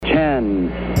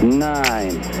10,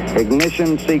 9,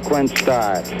 ignition sequence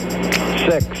start.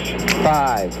 6,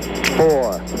 5,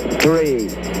 4, 3,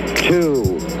 2,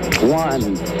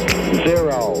 1,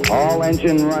 0. All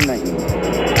engine running.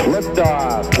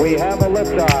 Liftoff. We have a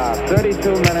liftoff.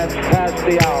 32 minutes past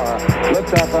the hour.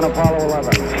 Liftoff on Apollo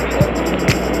 11.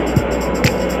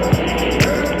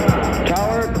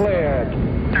 Tower cleared.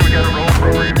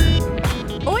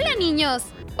 Hola niños.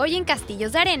 Hoy en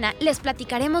Castillos de Arena les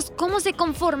platicaremos cómo se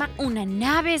conforma una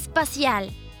nave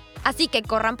espacial. Así que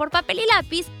corran por papel y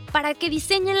lápiz para que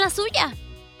diseñen la suya.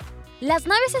 Las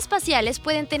naves espaciales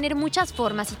pueden tener muchas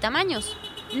formas y tamaños,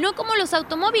 no como los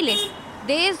automóviles.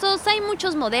 De esos hay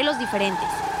muchos modelos diferentes.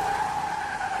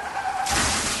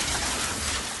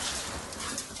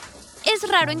 Es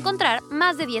raro encontrar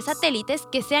más de 10 satélites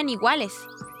que sean iguales.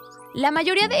 La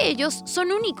mayoría de ellos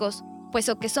son únicos,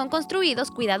 puesto que son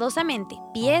construidos cuidadosamente,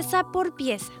 pieza por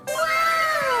pieza.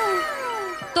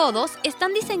 Todos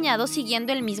están diseñados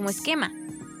siguiendo el mismo esquema,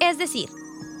 es decir,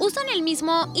 usan el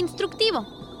mismo instructivo.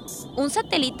 Un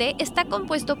satélite está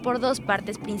compuesto por dos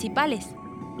partes principales: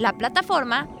 la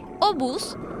plataforma o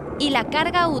bus y la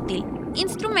carga útil,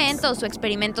 instrumentos o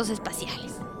experimentos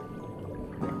espaciales.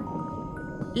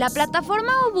 La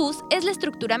plataforma o bus es la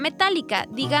estructura metálica,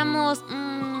 digamos,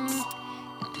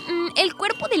 el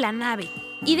cuerpo de la nave,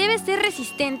 y debe ser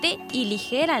resistente y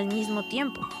ligera al mismo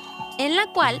tiempo, en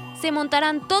la cual se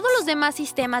montarán todos los demás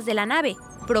sistemas de la nave: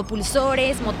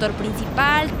 propulsores, motor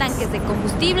principal, tanques de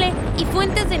combustible y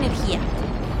fuentes de energía.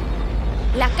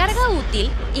 La carga útil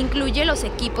incluye los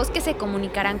equipos que se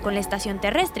comunicarán con la estación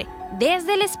terrestre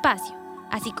desde el espacio,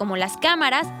 así como las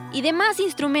cámaras y demás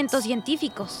instrumentos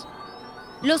científicos.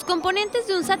 Los componentes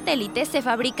de un satélite se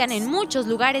fabrican en muchos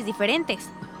lugares diferentes,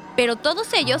 pero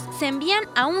todos ellos se envían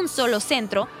a un solo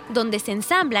centro donde se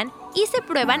ensamblan y se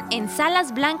prueban en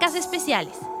salas blancas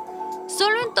especiales.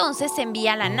 Solo entonces se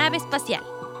envía la nave espacial.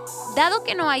 Dado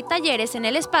que no hay talleres en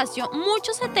el espacio,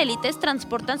 muchos satélites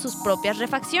transportan sus propias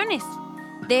refacciones.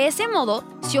 De ese modo,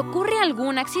 si ocurre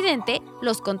algún accidente,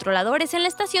 los controladores en la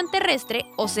estación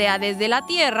terrestre, o sea, desde la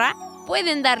Tierra,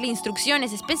 pueden darle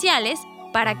instrucciones especiales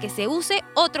para que se use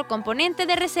otro componente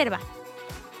de reserva.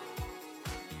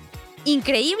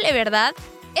 Increíble, ¿verdad?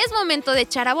 Es momento de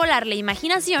echar a volar la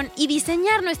imaginación y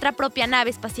diseñar nuestra propia nave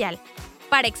espacial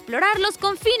para explorar los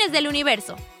confines del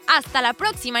universo. ¡Hasta la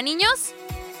próxima, niños!